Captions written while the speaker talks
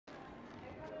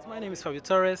My name is Fabio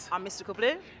Torres, I'm Mr. Couple.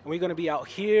 and we're going to be out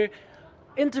here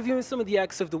interviewing some of the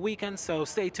acts of the weekend, so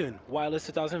stay tuned. Wireless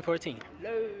 2014.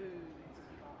 Hello.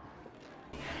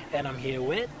 And I'm here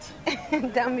with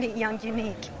Dominique, Young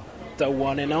Unique. the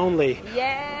one and only,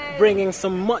 Yeah. bringing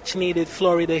some much needed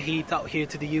Florida heat out here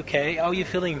to the UK. How are you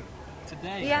feeling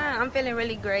today? Yeah, I'm feeling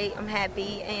really great. I'm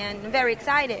happy and very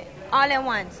excited. All at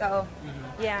once. So,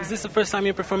 yeah. Is this the first time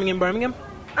you're performing in Birmingham?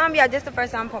 Yeah, this is the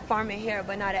first time performing here,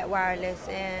 but not at Wireless,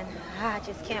 and I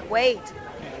just can't wait.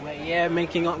 Yeah,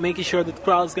 making sure that the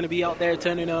crowd's going to be out there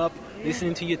turning up,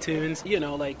 listening to your tunes. You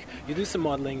know, like you do some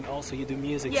modeling, also you do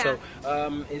music. Yeah.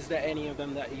 So, is there any of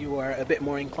them that you are a bit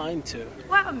more inclined to?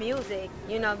 Well, music,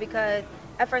 because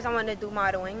at first I wanted to do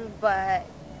modeling,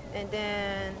 and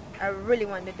then I really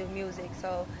wanted to do music.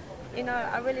 So,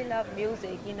 I really love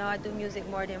music. I do music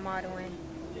more than modeling.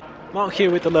 I'm out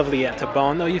here with the lovely Etta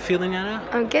Bond. How are you feeling, Etta?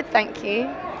 I'm good, thank you.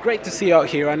 Great to see you out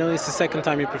here. I know it's the second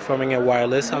time you're performing at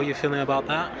Wireless. How are you feeling about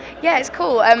that? Yeah, it's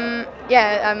cool. I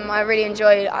really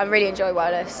enjoy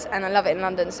Wireless, and I love it in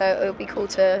London. So it'll be cool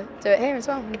to do it here as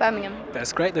well in Birmingham.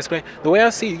 That's great. That's great. The way I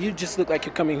see you, you just look like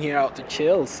you're coming here out to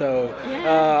chill. So,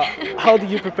 how do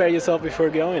you prepare yourself before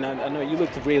going? I know you look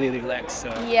really relaxed. So.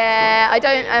 Yeah, I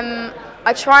don't.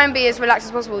 I try and be as relaxed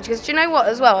as possible because do you know what?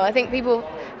 As well, I think people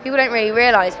don't really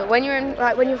realise, but when you're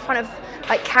in front of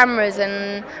like cameras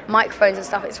and microphones and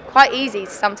stuff, it's quite easy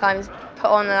to sometimes put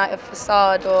on like a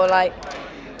facade or like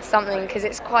something because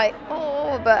it's quite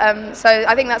so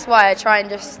I think that's why I try and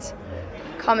just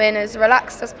come in as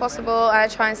relaxed as possible, and I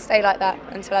try and stay like that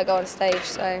until I go on stage.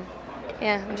 So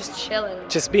yeah, I'm just chilling.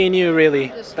 Just being you, really.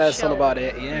 Just That's all chilling. about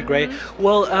it. Yeah, great.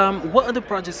 Well, what other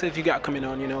projects have you got coming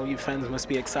on? Your fans must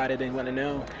be excited and want to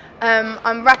know.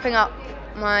 I'm wrapping up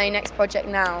my next project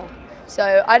now,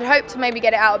 so I'd hope to maybe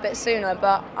get it out a bit sooner,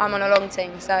 but I'm on a long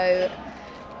thing, so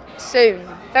soon,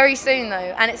 very soon though,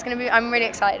 and it's going to be. I'm really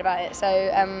excited about it. So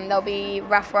there'll be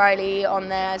Raf Riley on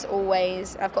there as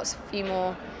always. I've got a few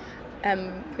more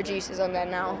producers on there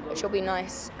now, which will be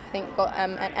nice. I think got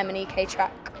an M&EK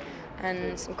track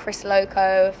and some Chris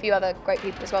Loco, a few other great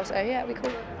people as well. So yeah, it'll be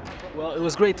cool. Well, it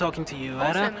was great talking to you,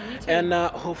 Etta. Awesome, you too. And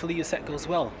hopefully your set goes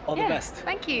well. All the best.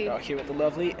 Thank you. Out here with the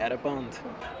lovely Etta Bond.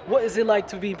 What is it like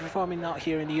to be performing out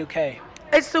here in the UK?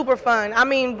 It's super fun. I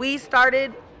mean, we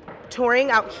started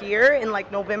touring out here in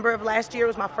like November of last year. It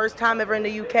was my first time ever in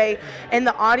the UK, and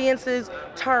the audiences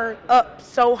turn up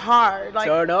so hard. Like,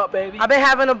 Turn up, baby. I've been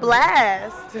having a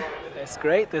blast. That's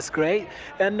great. That's great.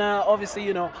 And obviously,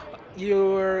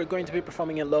 you're going to be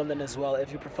performing in London as well. Have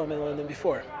you performed in London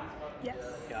before? Yes.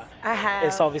 Yeah. I have.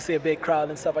 It's obviously a big crowd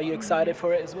and stuff. Are you excited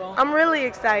for it as well? I'm really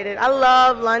excited. I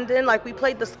love London. Like, we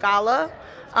played the Scala,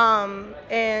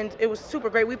 and it was super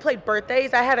great. We played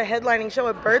Birthdays. I had a headlining show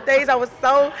at Birthdays.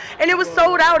 And it was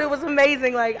sold out. It was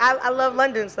amazing. Like, I love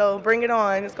London, so bring it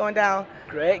on. It's going down.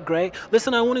 Great, great.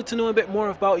 Listen, I wanted to know a bit more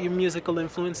about your musical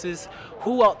influences.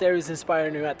 Who out there is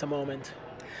inspiring you at the moment?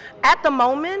 At the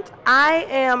moment, I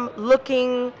am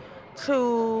looking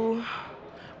to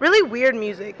really weird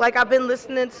music. Like, I've been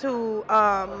listening to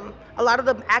a lot of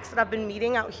the acts that I've been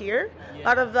meeting out here, a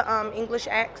lot of the English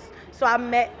acts. So I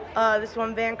met this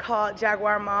one band called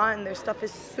Jaguar Ma, and their stuff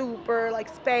is super like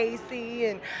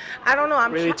spacey, and I don't know.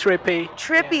 I'm Really trippy.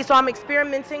 trippy. So I'm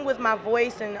experimenting with my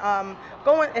voice and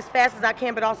going as fast as I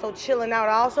can, but also chilling out.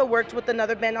 I also worked with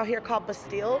another band out here called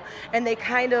Bastille, and they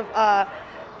kind of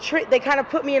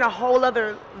put me in a whole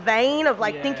other vein of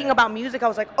like thinking about music. I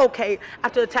was like, okay, I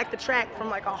have to attack the track from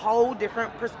like a whole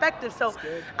different perspective. So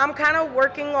I'm kind of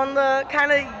working on the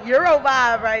kind of Euro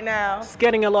vibe right now. It's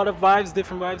getting a lot of vibes,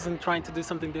 different vibes, and trying to do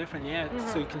something different,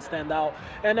 so you can stand out.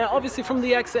 And obviously from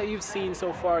the acts that you've seen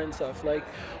so far and stuff, like,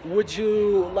 would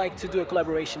you like to do a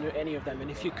collaboration with any of them? And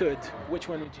if you could, which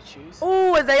one would you choose?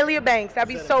 Ooh, Azalea Banks, that'd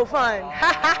be so fun.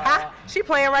 She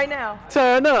playing right now.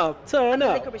 Turn up, turn think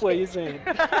up. of a What are you shit. saying?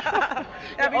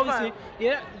 That'd be Obviously,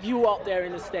 fun. you out there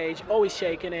in the stage, always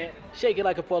shaking it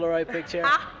like a Polaroid picture.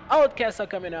 Outcasts are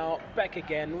coming out, back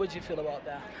again. What do you feel about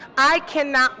that? I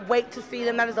cannot wait to see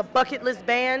them. That is a bucket list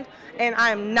band, and I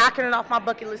am knocking it off my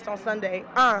bucket list on Sunday.